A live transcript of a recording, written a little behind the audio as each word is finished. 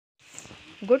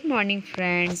Good morning,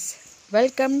 friends.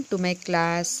 Welcome to my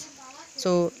class.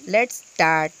 So, let's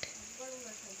start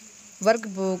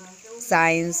Workbook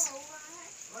Science,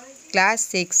 Class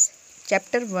 6,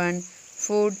 Chapter 1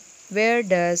 Food. Where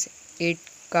does it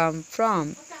come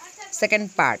from?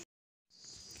 Second part.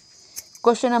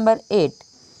 Question number 8.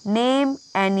 Name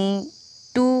any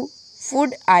two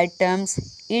food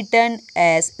items eaten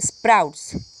as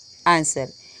sprouts. Answer: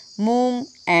 Moong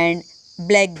and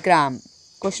black gram.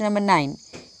 Question number 9.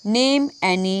 Name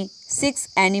any six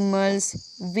animals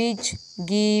which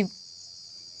gives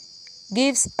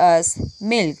us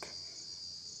milk.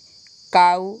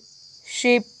 Cow,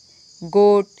 sheep,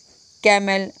 goat,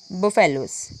 camel,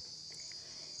 buffaloes.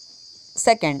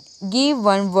 Second, give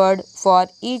one word for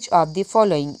each of the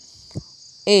following.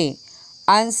 A.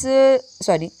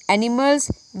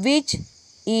 Animals which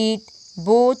eat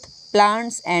both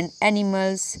plants and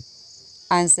animals.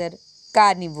 Answer: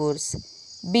 carnivores.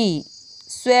 B.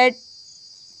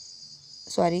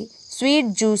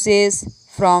 Sweet juices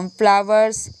from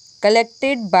flowers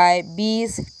collected by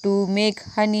bees to make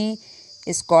honey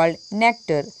is called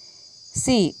nectar.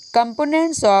 C.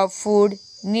 Components of food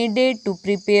needed to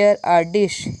prepare a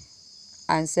dish.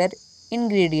 Answer: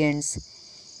 ingredients.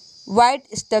 White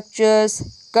structures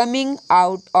coming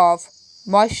out of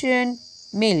moistened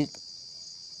milk,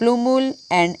 plumule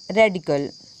and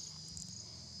radicle.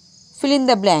 Fill in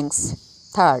the blanks.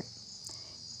 Third,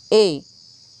 A.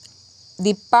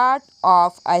 The part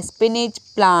of a spinach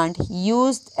plant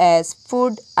used as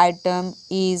food item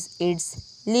is its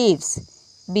leaves.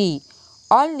 B.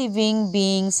 All living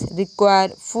beings require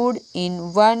food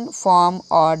in one form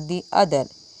or the other.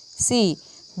 C.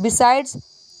 Besides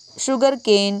sugar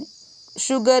can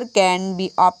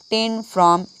be obtained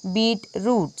from beet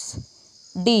roots.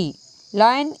 D.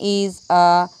 Lion is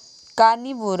a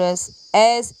carnivorous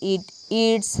as it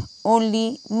eats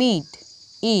only meat.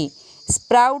 E.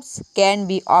 Sprouts can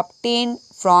be obtained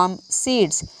from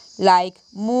seeds like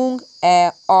moong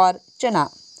or chana.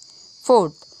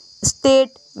 Fourth, state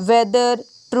whether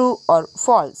true or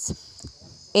false.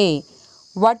 A.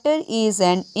 Water is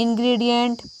an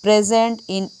ingredient present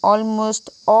in almost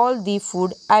all the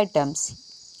food items.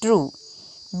 True.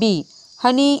 B.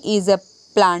 Honey is a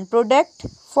plant product.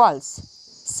 False.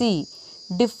 C.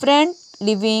 Different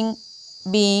living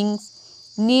beings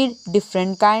need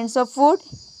different kinds of food.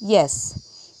 Yes.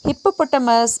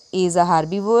 Hippopotamus is a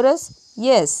herbivorous.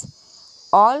 Yes.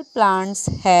 All plants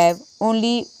have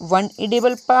only one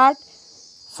edible part.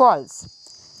 False.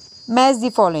 Match the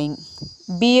following.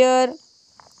 Bear,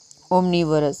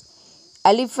 omnivorous.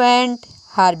 Elephant,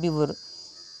 herbivore.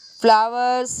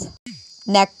 Flowers,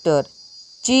 nectar.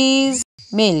 Cheese,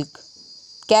 milk.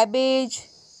 Cabbage,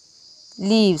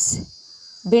 leaves.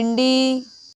 Bhindi,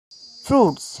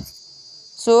 fruits.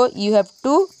 So you have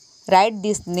to write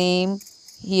this name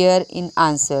here in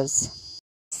answers.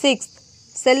 Sixth,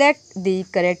 select the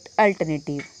correct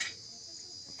alternative.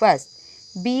 First,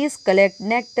 bees collect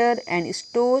nectar and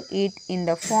store it in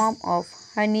the form of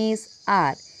honeys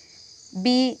or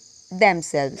bee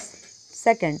themselves.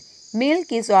 Second,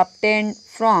 milk is obtained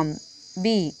from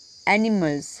bee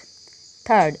animals.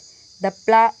 Third, the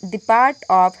part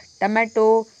of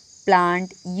tomato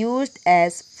plant used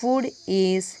as food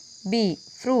is bee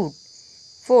fruit.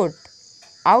 Fourth,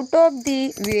 out of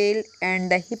the whale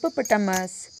and the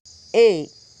hippopotamus, A.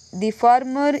 The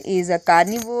former is a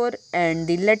carnivore and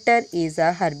the latter is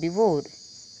a herbivore.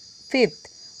 Fifth,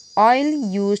 oil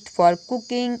used for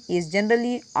cooking is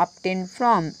generally obtained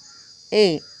from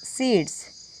A. Seeds.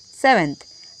 Seventh,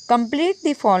 complete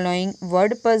the following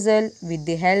word puzzle with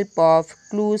the help of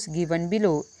clues given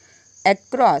below.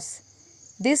 Across.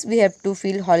 This we have to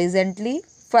fill horizontally.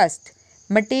 First,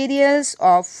 materials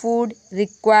of food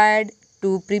required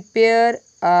to prepare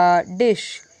a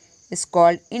dish is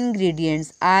called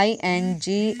ingredients.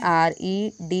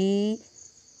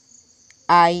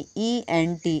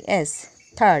 INGREDIENTS.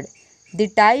 Third, the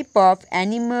type of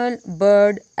animal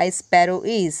bird a sparrow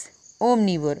is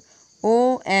omnivore.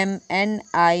 OMNIVORE.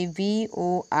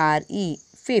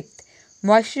 Fifth,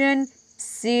 moisten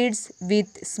seeds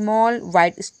with small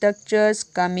white structures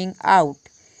coming out.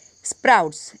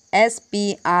 Sprouts,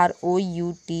 SPROUTS.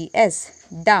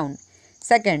 Down.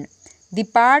 Second, the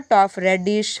part of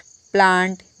radish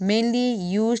plant mainly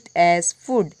used as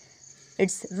food.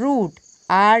 Its root,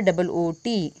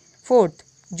 ROOT. Fourth,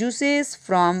 juices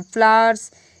from flowers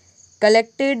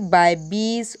collected by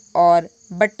bees or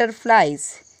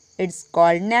butterflies. It's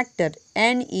called nectar,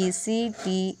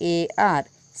 NECTAR.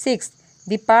 Sixth,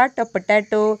 the part of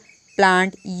potato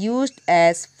plant used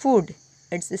as food.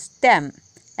 Its stem,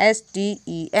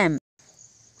 STEM.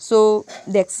 So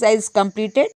the exercise is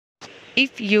completed.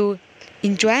 If you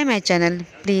enjoy my channel,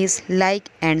 please like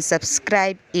and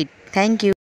subscribe it. Thank you.